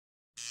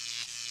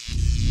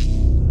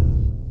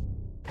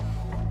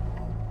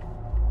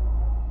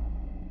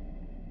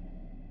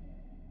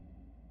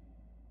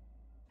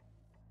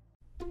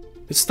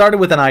It started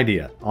with an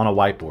idea on a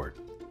whiteboard.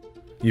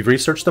 You've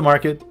researched the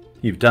market,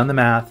 you've done the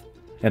math,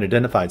 and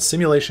identified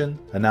simulation,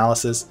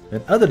 analysis,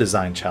 and other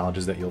design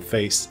challenges that you'll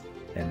face,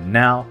 and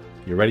now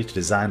you're ready to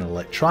design an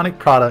electronic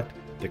product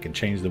that can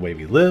change the way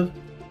we live,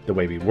 the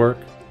way we work,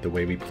 the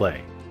way we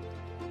play.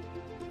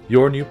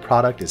 Your new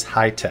product is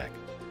high-tech,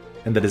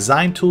 and the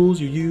design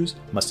tools you use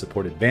must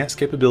support advanced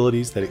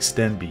capabilities that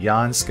extend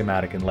beyond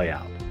schematic and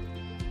layout.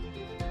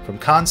 From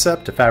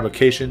concept to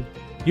fabrication,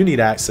 you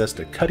need access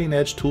to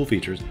cutting-edge tool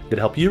features that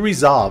help you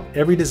resolve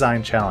every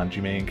design challenge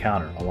you may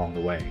encounter along the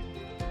way.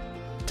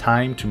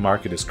 Time to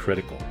market is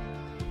critical,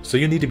 so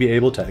you need to be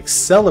able to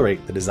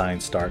accelerate the design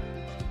start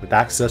with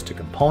access to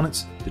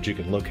components that you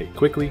can locate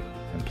quickly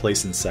and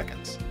place in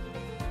seconds.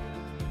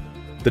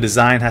 The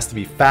design has to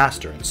be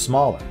faster and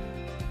smaller.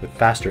 With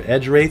faster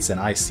edge rates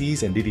and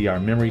ICs and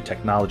DDR memory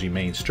technology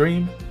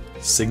mainstream,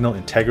 signal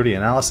integrity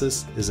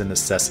analysis is a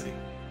necessity.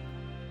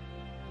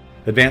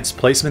 Advanced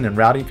placement and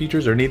routing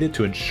features are needed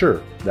to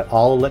ensure that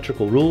all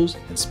electrical rules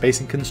and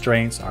spacing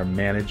constraints are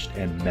managed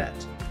and met.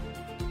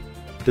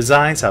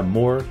 Designs have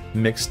more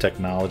mixed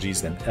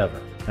technologies than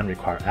ever and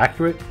require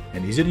accurate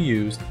and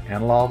easy-to-use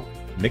analog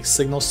mixed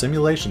signal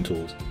simulation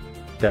tools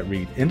that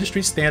read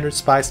industry standard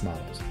SPICE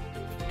models,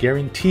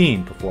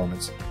 guaranteeing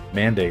performance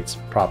mandates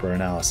proper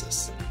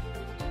analysis.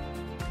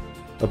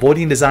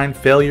 Avoiding design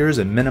failures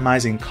and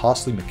minimizing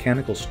costly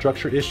mechanical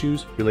structure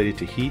issues related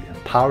to heat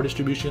and power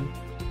distribution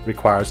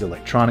requires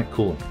electronic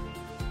cooling.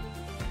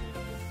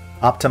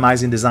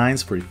 Optimizing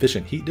designs for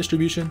efficient heat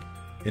distribution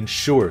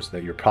ensures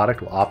that your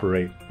product will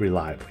operate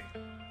reliably.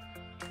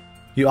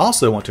 You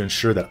also want to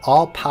ensure that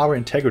all power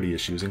integrity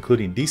issues,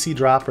 including DC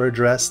drop, are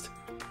addressed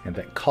and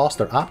that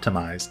costs are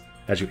optimized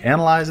as you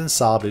analyze and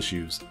solve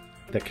issues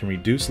that can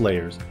reduce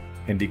layers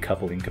and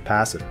decoupling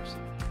capacitors.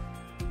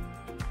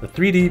 The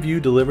 3D view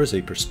delivers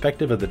a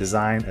perspective of the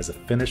design as a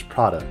finished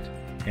product,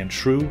 and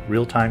true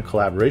real-time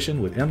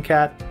collaboration with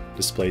MCAD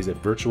displays a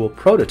virtual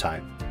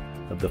prototype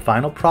of the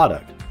final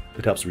product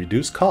that helps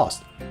reduce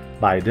cost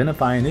by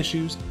identifying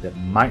issues that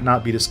might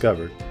not be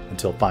discovered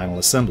until final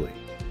assembly.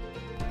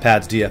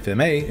 PAD's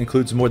DFMA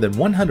includes more than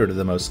 100 of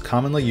the most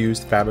commonly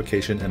used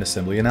fabrication and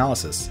assembly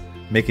analysis,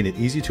 making it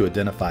easy to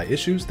identify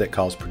issues that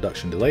cause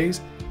production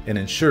delays and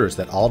ensures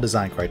that all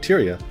design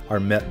criteria are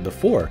met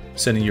before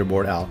sending your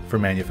board out for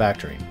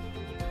manufacturing.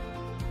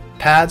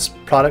 PAD's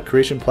product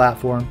creation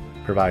platform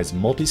provides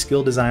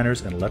multi-skilled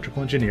designers and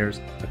electrical engineers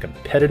a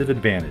competitive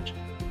advantage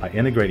by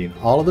integrating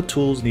all of the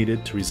tools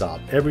needed to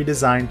resolve every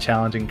design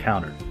challenge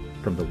encountered,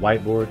 from the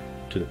whiteboard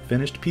to the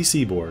finished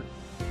PC board,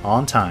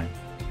 on time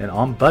and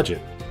on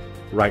budget,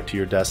 right to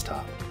your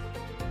desktop.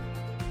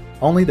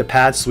 Only the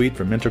PAD suite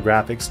from Mentor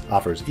Graphics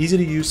offers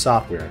easy-to-use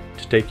software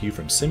to take you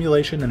from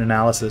simulation and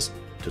analysis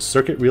to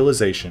circuit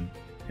realization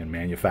and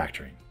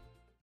manufacturing.